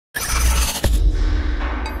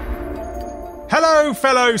Hello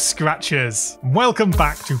fellow Scratchers! Welcome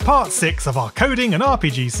back to part 6 of our coding and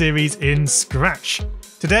RPG series in Scratch.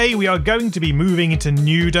 Today we are going to be moving into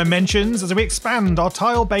new dimensions as we expand our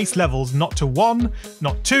tile-based levels not to 1,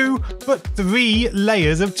 not 2, but 3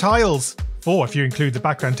 layers of tiles. 4 if you include the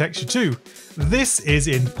background texture too. This is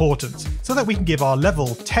important so that we can give our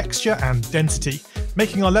level texture and density,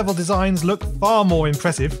 making our level designs look far more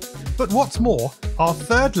impressive. But what's more, our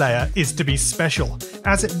third layer is to be special,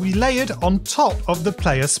 as it will be layered on top of the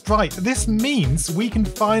player sprite. This means we can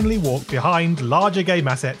finally walk behind larger game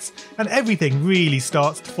assets and everything really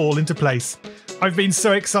starts to fall into place. I've been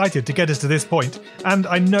so excited to get us to this point, and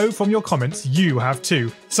I know from your comments you have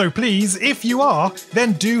too. So please, if you are,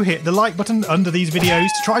 then do hit the like button under these videos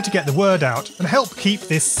to try to get the word out and help keep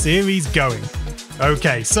this series going.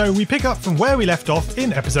 Okay, so we pick up from where we left off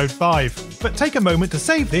in episode 5, but take a moment to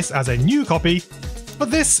save this as a new copy. But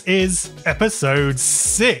this is episode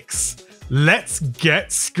 6. Let's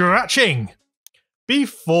get scratching!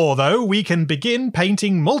 Before though we can begin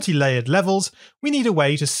painting multi-layered levels, we need a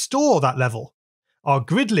way to store that level. Our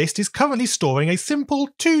grid list is currently storing a simple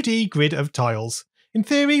 2D grid of tiles. In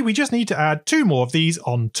theory, we just need to add 2 more of these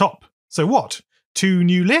on top. So what? 2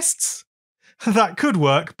 new lists? That could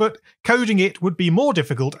work, but coding it would be more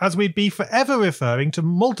difficult as we'd be forever referring to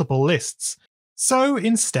multiple lists. So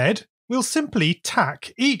instead, we'll simply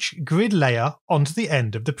tack each grid layer onto the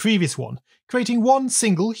end of the previous one, creating one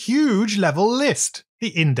single huge level list. The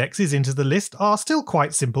indexes into the list are still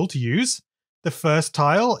quite simple to use. The first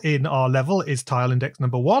tile in our level is tile index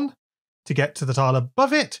number 1. To get to the tile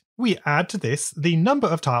above it, we add to this the number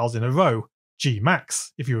of tiles in a row,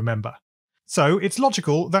 Gmax, if you remember. So it's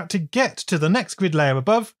logical that to get to the next grid layer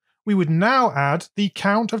above, we would now add the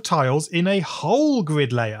count of tiles in a whole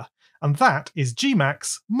grid layer, and that is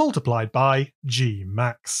Gmax multiplied by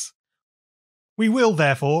Gmax. We will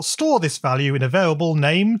therefore store this value in a variable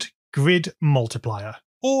named grid multiplier,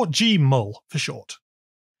 or gmul for short.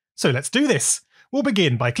 So let's do this. We'll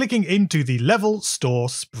begin by clicking into the level store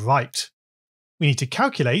sprite. We need to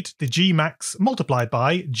calculate the Gmax multiplied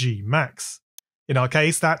by Gmax. In our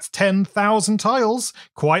case, that's 10,000 tiles,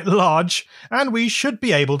 quite large, and we should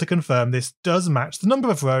be able to confirm this does match the number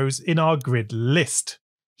of rows in our grid list.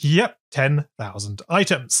 Yep, 10,000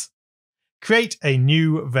 items. Create a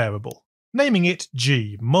new variable, naming it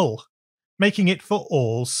gmul, making it for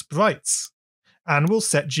all sprites. And we'll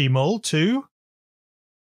set gmul to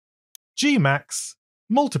Gmax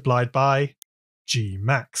multiplied by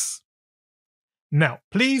Gmax. Now,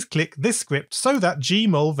 please click this script so that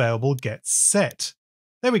gmul variable gets set.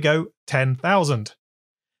 There we go, 10,000.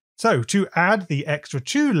 So to add the extra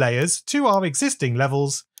 2 layers to our existing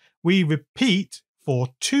levels, we repeat for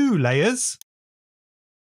 2 layers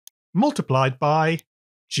multiplied by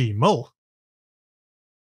gmul.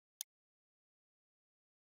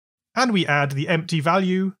 And we add the empty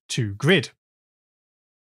value to grid.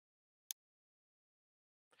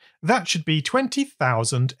 That should be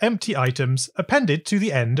 20,000 empty items appended to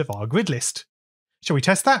the end of our grid list. Shall we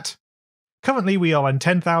test that? Currently we are on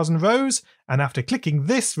 10,000 rows, and after clicking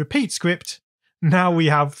this repeat script, now we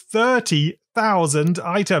have 30,000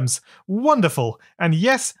 items. Wonderful! And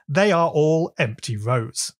yes, they are all empty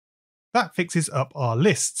rows. That fixes up our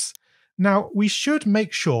lists. Now we should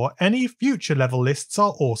make sure any future level lists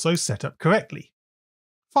are also set up correctly.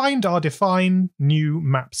 Find our define new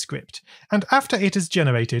map script, and after it has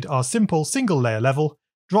generated our simple single layer level,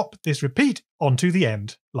 drop this repeat onto the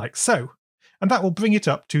end, like so, and that will bring it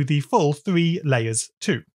up to the full 3 layers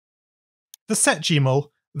too. The set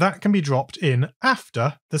gmul, that can be dropped in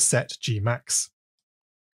after the set gmax.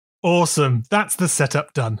 Awesome, that's the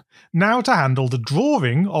setup done. Now to handle the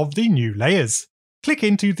drawing of the new layers. Click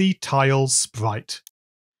into the tile sprite,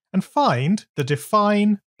 and find the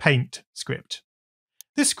define paint script.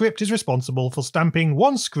 This script is responsible for stamping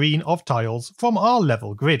one screen of tiles from our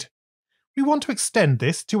level grid. We want to extend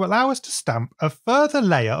this to allow us to stamp a further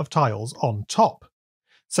layer of tiles on top.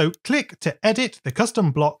 So click to edit the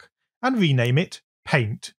custom block and rename it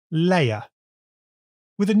Paint Layer,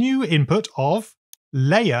 with a new input of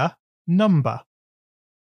layer number.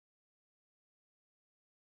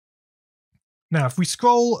 Now if we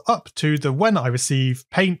scroll up to the when I receive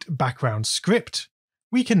paint background script,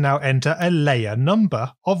 we can now enter a layer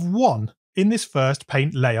number of 1 in this first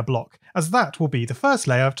paint layer block, as that will be the first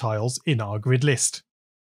layer of tiles in our grid list.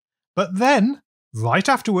 But then, right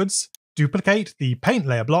afterwards, duplicate the paint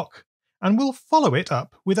layer block, and we'll follow it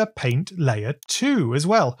up with a paint layer 2 as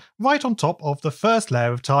well, right on top of the first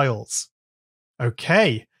layer of tiles.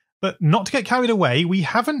 Okay, but not to get carried away, we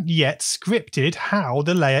haven't yet scripted how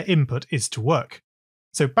the layer input is to work.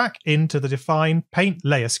 So back into the define paint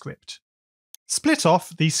layer script. split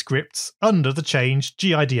off the scripts under the change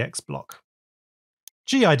GIDX block.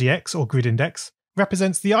 GIDX, or grid index,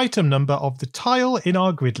 represents the item number of the tile in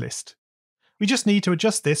our grid list. We just need to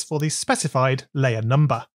adjust this for the specified layer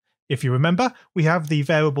number. If you remember, we have the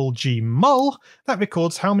variable gmul that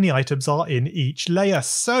records how many items are in each layer,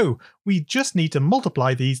 so we just need to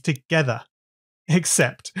multiply these together.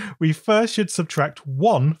 Except, we first should subtract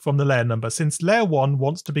 1 from the layer number, since layer 1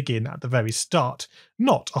 wants to begin at the very start,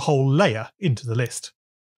 not a whole layer into the list.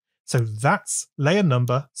 So that's layer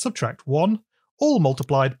number subtract 1, all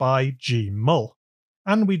multiplied by gmul.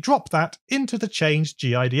 And we drop that into the change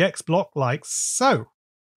GIDX block like so.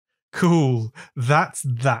 Cool, that's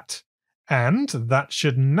that. And that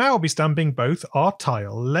should now be stamping both our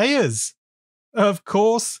tile layers. Of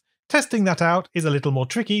course, testing that out is a little more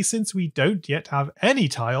tricky since we don't yet have any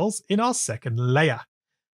tiles in our second layer.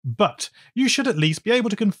 But you should at least be able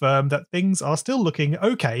to confirm that things are still looking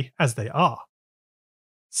okay as they are.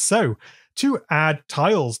 So, to add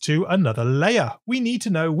tiles to another layer, we need to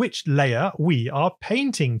know which layer we are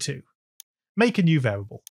painting to. Make a new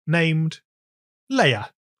variable, named layer,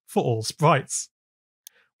 for all sprites.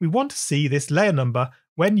 We want to see this layer number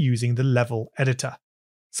when using the level editor.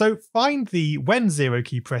 So find the when 0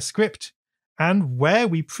 key press script, and where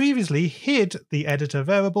we previously hid the editor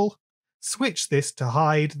variable, switch this to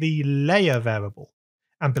hide the layer variable,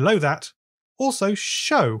 and below that, also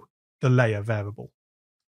show the layer variable.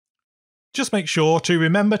 Just make sure to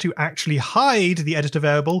remember to actually hide the editor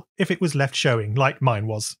variable if it was left showing, like mine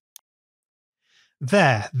was.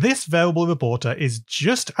 There, this variable reporter is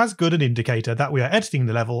just as good an indicator that we are editing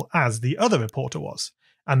the level as the other reporter was,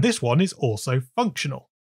 and this one is also functional.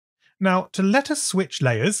 Now, to let us switch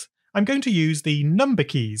layers, I'm going to use the number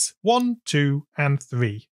keys 1, 2, and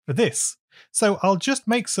 3 for this. So I'll just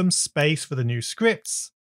make some space for the new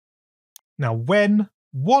scripts. Now when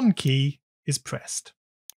one key is pressed.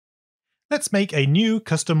 Let's make a new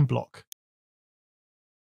custom block.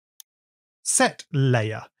 Set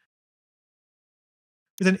layer.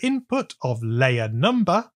 With an input of layer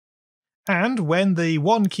number, and when the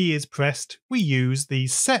 1 key is pressed, we use the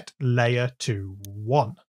set layer to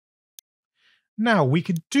 1. Now we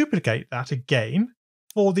could duplicate that again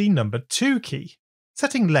for the number 2 key,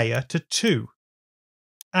 setting layer to 2.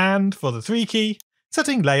 And for the 3 key,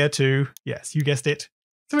 setting layer to, yes, you guessed it,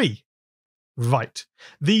 3. Right,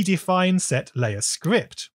 the define set layer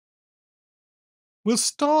script. We'll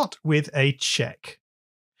start with a check.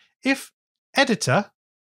 If editor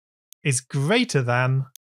is greater than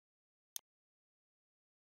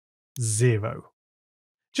 0,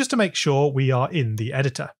 just to make sure we are in the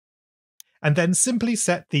editor. And then simply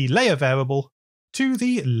set the layer variable to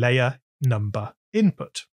the layer number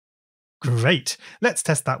input. Great, let's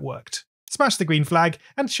test that worked. Smash the green flag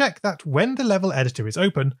and check that when the level editor is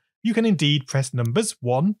open, you can indeed press numbers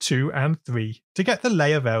 1, 2, and 3 to get the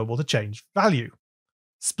layer variable to change value.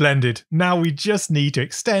 Splendid, now we just need to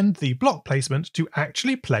extend the block placement to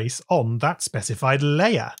actually place on that specified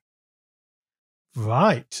layer.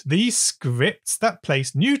 Right, the scripts that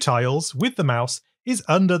place new tiles with the mouse is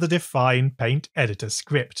under the define paint editor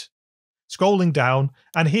script. Scrolling down,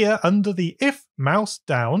 and here under the if mouse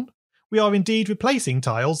down, we are indeed replacing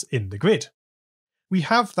tiles in the grid. We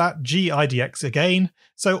have that GIDX again,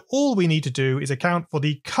 so all we need to do is account for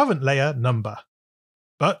the current layer number.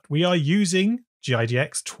 But we are using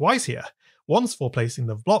GIDX twice here, once for placing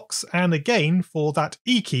the blocks and again for that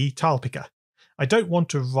E key tile picker. I don't want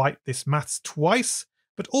to write this maths twice,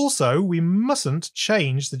 but also we mustn't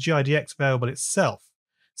change the GIDX variable itself.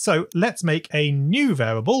 So let's make a new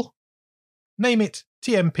variable, name it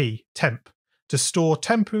TMP, temp, to store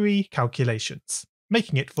temporary calculations,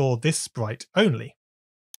 making it for this sprite only.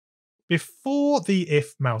 Before the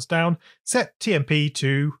if mouse down, set TMP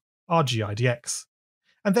to our GIDX.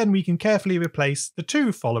 And then we can carefully replace the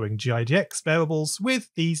 2 following GIDX variables with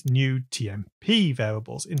these new TMP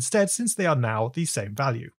variables instead, since they are now the same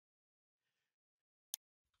value.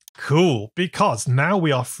 Cool, because now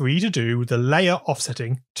we are free to do the layer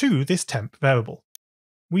offsetting to this temp variable.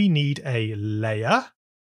 We need a layer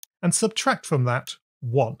and subtract from that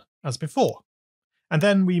 1 as before. And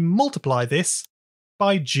then we multiply this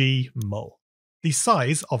by gmul, the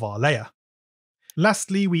size of our layer.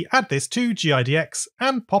 Lastly, we add this to GIDX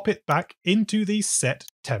and pop it back into the set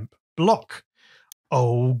temp block.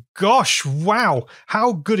 Oh gosh, wow,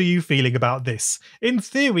 how good are you feeling about this? In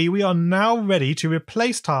theory, we are now ready to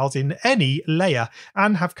replace tiles in any layer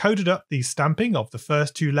and have coded up the stamping of the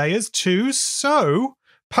first 2 layers too, so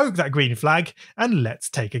poke that green flag and let's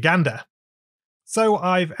take a gander. So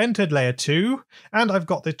I've entered layer 2 and I've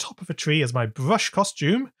got the top of a tree as my brush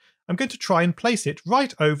costume. I'm going to try and place it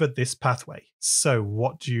right over this pathway. So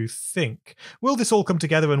what do you think? Will this all come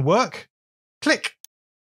together and work? Click!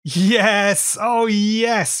 Yes! Oh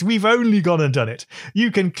yes! We've only gone and done it. You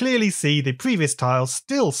can clearly see the previous tile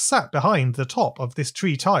still sat behind the top of this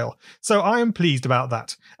tree tile, so I am pleased about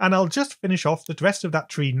that. And I'll just finish off the rest of that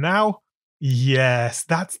tree now. Yes,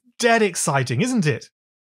 that's dead exciting, isn't it?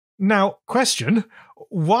 Now, question,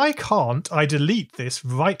 why can't I delete this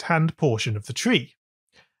right-hand portion of the tree?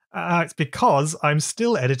 It's because I'm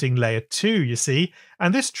still editing layer 2, you see,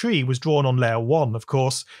 and this tree was drawn on layer 1, of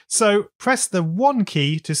course, so press the 1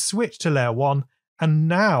 key to switch to layer 1, and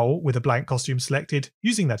now, with a blank costume selected,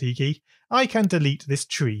 using that E key, I can delete this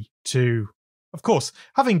tree too. Of course,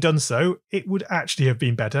 having done so, it would actually have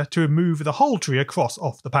been better to remove the whole tree across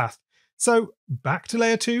off the path. So, back to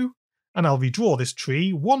layer 2, and I'll redraw this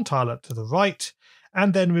tree 1 tile to the right,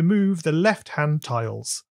 and then remove the left-hand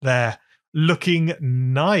tiles. There. Looking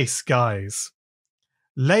nice, guys.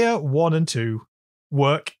 Layer 1 and 2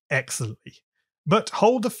 work excellently. But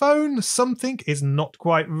hold the phone, something is not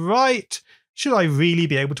quite right. Should I really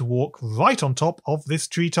be able to walk right on top of this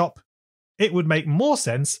treetop? It would make more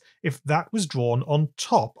sense if that was drawn on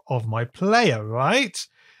top of my player, right?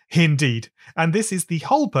 Indeed, and this is the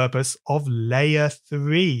whole purpose of layer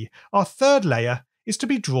 3. Our third layer is to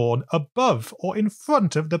be drawn above or in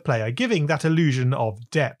front of the player, giving that illusion of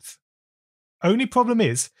depth. Only problem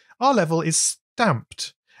is, our level is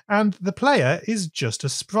stamped, and the player is just a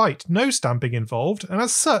sprite, no stamping involved, and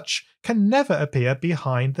as such, can never appear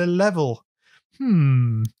behind the level.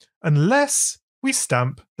 Unless we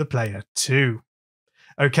stamp the player too.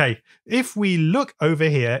 Okay, if we look over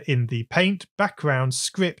here in the Paint background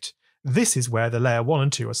script, this is where the layer 1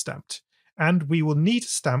 and 2 are stamped, and we will need to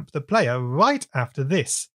stamp the player right after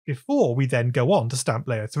this, before we then go on to stamp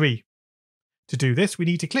layer 3. To do this, we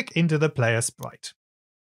need to click into the player sprite.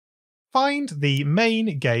 Find the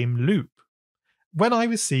main game loop. When I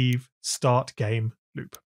receive start game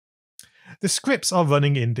loop. The scripts are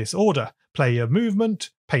running in this order: player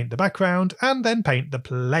movement, paint the background, and then paint the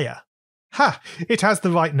player. Ha! It has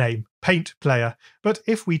the right name, paint player, but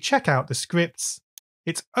if we check out the scripts,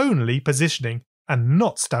 it's only positioning and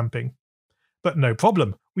not stamping. But no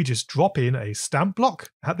problem, we just drop in a stamp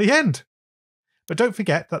block at the end. But don't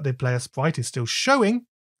forget that the player sprite is still showing,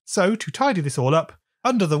 so to tidy this all up,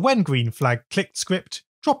 under the when green flag clicked script,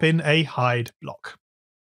 drop in a hide block.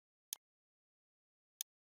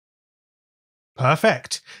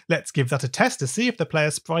 Perfect! Let's give that a test to see if the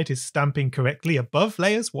player sprite is stamping correctly above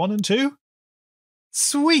layers 1 and 2.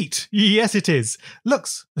 Sweet! Yes it is!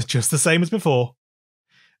 Looks just the same as before.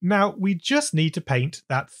 Now we just need to paint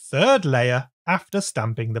that third layer after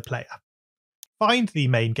stamping the player. Find the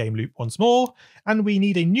main game loop once more, and we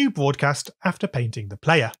need a new broadcast after painting the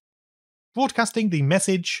player. Broadcasting the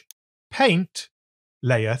message, paint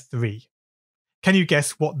layer 3. Can you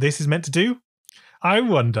guess what this is meant to do? I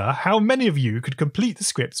wonder how many of you could complete the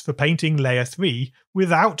scripts for painting layer 3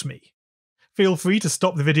 without me. Feel free to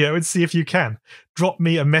stop the video and see if you can. Drop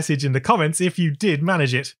me a message in the comments if you did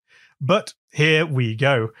manage it. But here we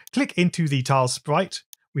go. Click into the tile sprite.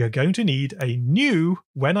 We are going to need a new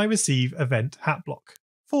When I Receive event hat block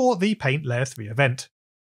for the Paint Layer 3 event.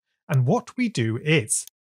 And what we do is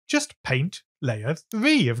just paint layer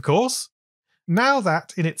 3, of course. Now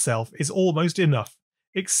that in itself is almost enough,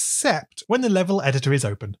 except when the level editor is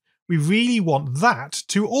open. We really want that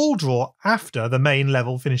to all draw after the main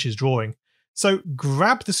level finishes drawing. So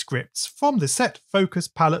grab the scripts from the Set Focus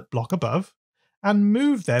palette block above and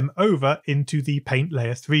move them over into the Paint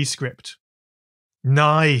Layer 3 script.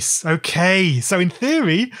 Nice! Okay, so in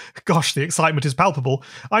theory, gosh, the excitement is palpable,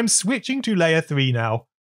 I'm switching to layer 3 now.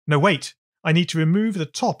 No, wait, I need to remove the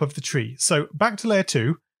top of the tree, so back to layer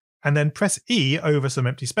 2, and then press E over some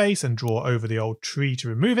empty space and draw over the old tree to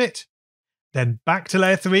remove it. Then back to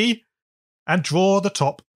layer 3, and draw the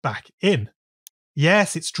top back in.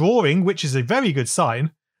 Yes, it's drawing, which is a very good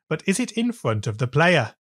sign, but is it in front of the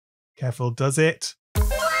player? Careful, does it?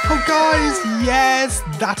 Oh guys, yes!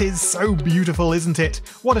 That is so beautiful, isn't it?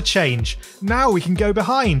 What a change. Now we can go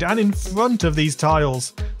behind and in front of these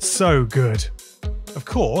tiles. So good. Of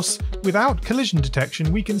course, without collision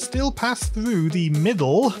detection we can still pass through the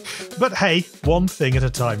middle, but hey, one thing at a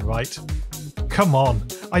time, right? Come on,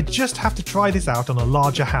 I just have to try this out on a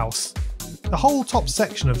larger house. The whole top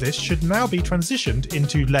section of this should now be transitioned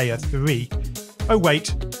into layer 3. Oh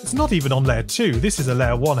wait, it's not even on layer 2, this is a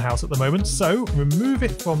layer 1 house at the moment, so remove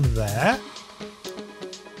it from there.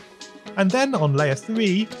 And then on layer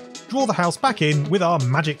 3, draw the house back in with our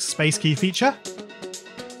magic space key feature.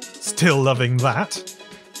 Still loving that.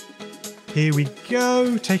 Here we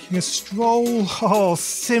go, taking a stroll. Oh,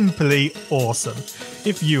 simply awesome.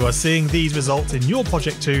 If you are seeing these results in your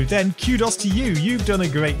project too, then kudos to you, you've done a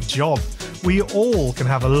great job. We all can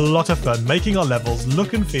have a lot of fun making our levels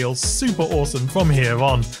look and feel super awesome from here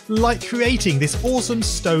on, like creating this awesome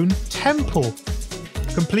stone temple,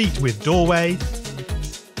 complete with doorway,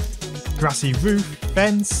 grassy roof,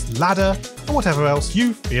 fence, ladder, and whatever else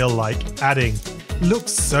you feel like adding.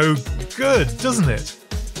 Looks so good, doesn't it?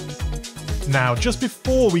 Now, just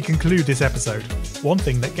before we conclude this episode, one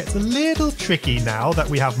thing that gets a little tricky now that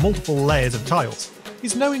we have multiple layers of tiles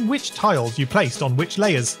is knowing which tiles you placed on which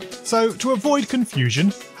layers. So to avoid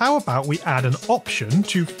confusion, how about we add an option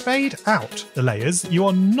to fade out the layers you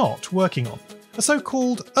are not working on, a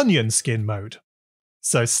so-called onion skin mode.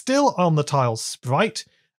 So still on the tile sprite,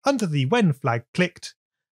 under the when flag clicked,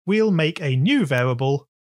 we'll make a new variable,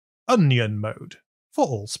 onion mode, for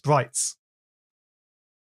all sprites.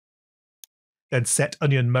 Then set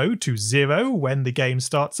onion mode to 0 when the game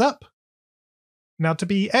starts up. Now to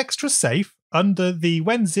be extra safe, under the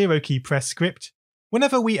when 0 key press script,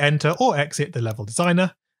 whenever we enter or exit the level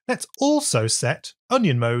designer, let's also set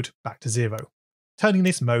onion mode back to 0, turning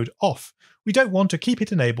this mode off. We don't want to keep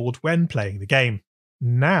it enabled when playing the game.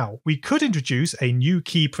 Now, we could introduce a new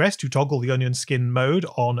key press to toggle the onion skin mode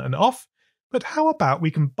on and off, but how about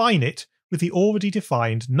we combine it with the already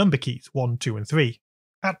defined number keys 1, 2 and 3.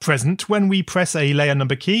 At present, when we press a layer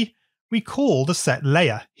number key, we call the set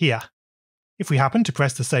layer here. If we happen to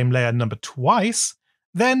press the same layer number twice,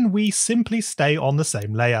 then we simply stay on the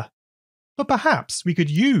same layer. But perhaps we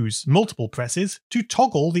could use multiple presses to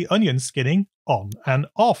toggle the onion skinning on and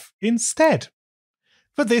off instead.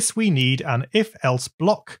 For this we need an if-else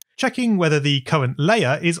block, checking whether the current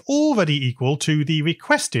layer is already equal to the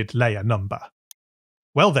requested layer number.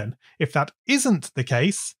 Well then, if that isn't the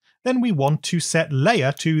case, then we want to set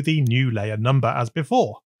layer to the new layer number as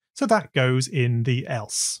before, so that goes in the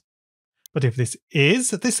else. But if this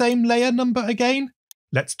is the same layer number again,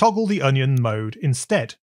 let's toggle the onion mode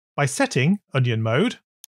instead, by setting onion mode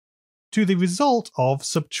to the result of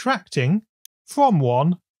subtracting from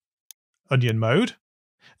 1 onion mode.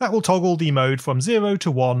 That will toggle the mode from 0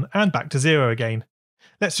 to 1 and back to 0 again.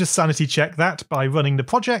 Let's just sanity check that by running the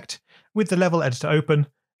project with the level editor open,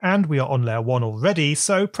 and we are on layer 1 already,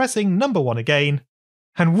 so pressing number 1 again,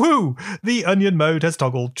 and woo! The onion mode has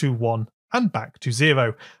toggled to 1 and back to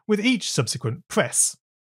 0 with each subsequent press.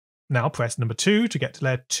 Now press number 2 to get to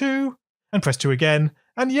layer 2, and press 2 again,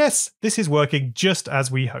 and yes, this is working just as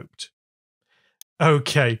we hoped.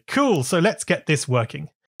 Okay, cool, so let's get this working.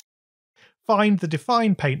 Find the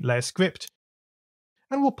define paint layer script,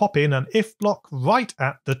 and we'll pop in an if block right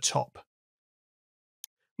at the top.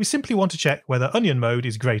 We simply want to check whether onion mode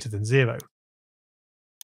is greater than 0.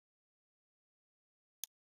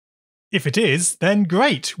 If it is, then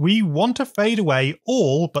great, we want to fade away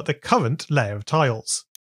all but the current layer of tiles.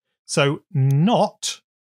 So not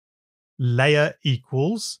layer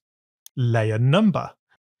equals layer number.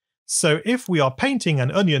 So if we are painting an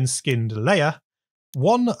onion skinned layer,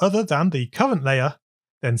 one other than the current layer,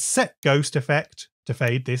 then set ghost effect to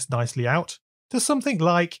fade this nicely out to something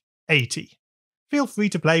like 80. Feel free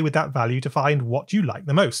to play with that value to find what you like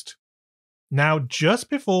the most. Now, just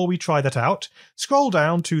before we try that out, scroll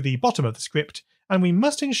down to the bottom of the script, and we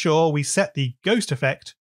must ensure we set the ghost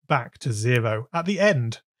effect back to 0 at the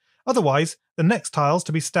end. Otherwise, the next tiles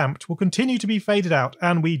to be stamped will continue to be faded out,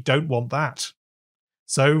 and we don't want that.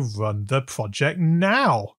 So run the project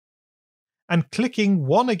now! And clicking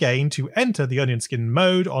 1 again to enter the onion skin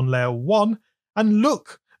mode on layer 1, and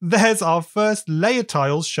look, there's our first layer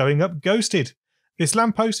tiles showing up ghosted. This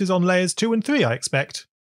lamppost is on layers 2 and 3, I expect.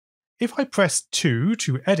 If I press 2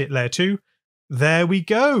 to edit layer 2, there we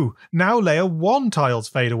go! Now layer 1 tiles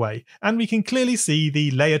fade away, and we can clearly see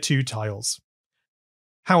the layer 2 tiles.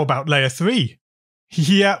 How about layer 3?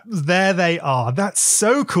 Yep, there they are. That's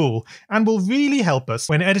so cool, and will really help us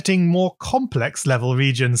when editing more complex level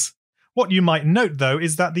regions. What you might note though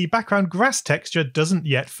is that the background grass texture doesn't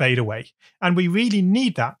yet fade away, and we really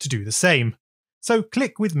need that to do the same. So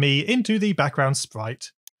click with me into the background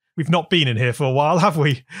sprite. We've not been in here for a while, have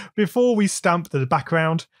we? Before we stamp the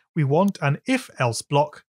background, we want an if-else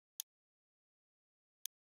block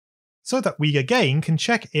so that we again can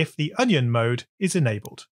check if the onion mode is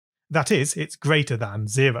enabled. That is, it's greater than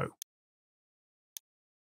 0.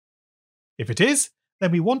 If it is,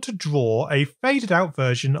 then we want to draw a faded out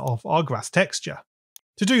version of our grass texture.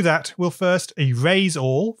 To do that, we'll first erase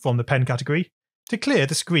all from the pen category to clear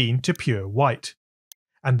the screen to pure white,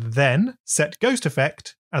 and then set ghost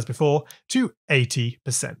effect, as before, to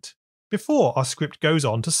 80%, before our script goes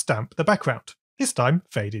on to stamp the background. this time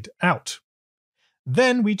faded out.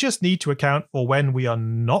 Then we just need to account for when we are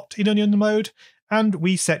not in onion mode, and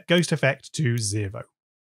we set ghost effect to 0.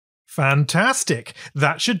 Fantastic!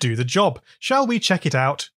 That should do the job. Shall we check it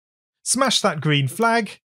out? Smash that green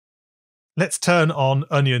flag. Let's turn on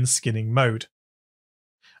onion skinning mode.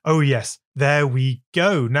 Oh yes, there we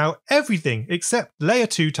go. Now everything except layer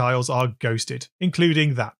 2 tiles are ghosted,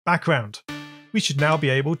 including that background. We should now be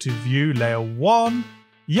able to view layer 1,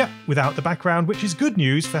 yep, without the background, which is good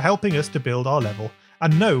news for helping us to build our level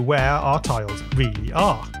and know where our tiles really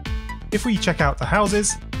are. If we check out the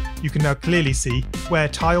houses, you can now clearly see where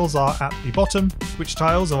tiles are at the bottom, which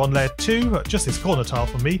tiles are on layer 2, just this corner tile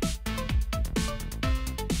for me,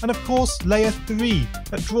 and of course layer 3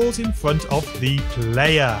 that draws in front of the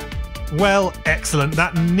player. Well, excellent,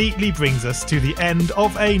 that neatly brings us to the end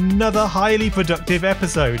of another highly productive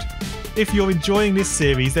episode. If you're enjoying this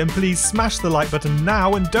series, then please smash the like button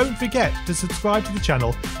now and don't forget to subscribe to the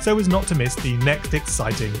channel so as not to miss the next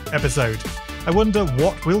exciting episode. I wonder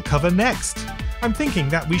what we'll cover next. I'm thinking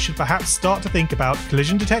that we should perhaps start to think about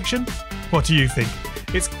collision detection. What do you think?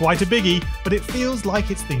 It's quite a biggie, but it feels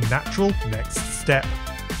like it's the natural next step.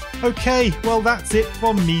 Okay, well that's it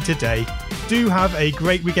from me today. Do have a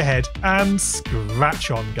great week ahead and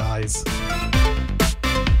scratch on, guys.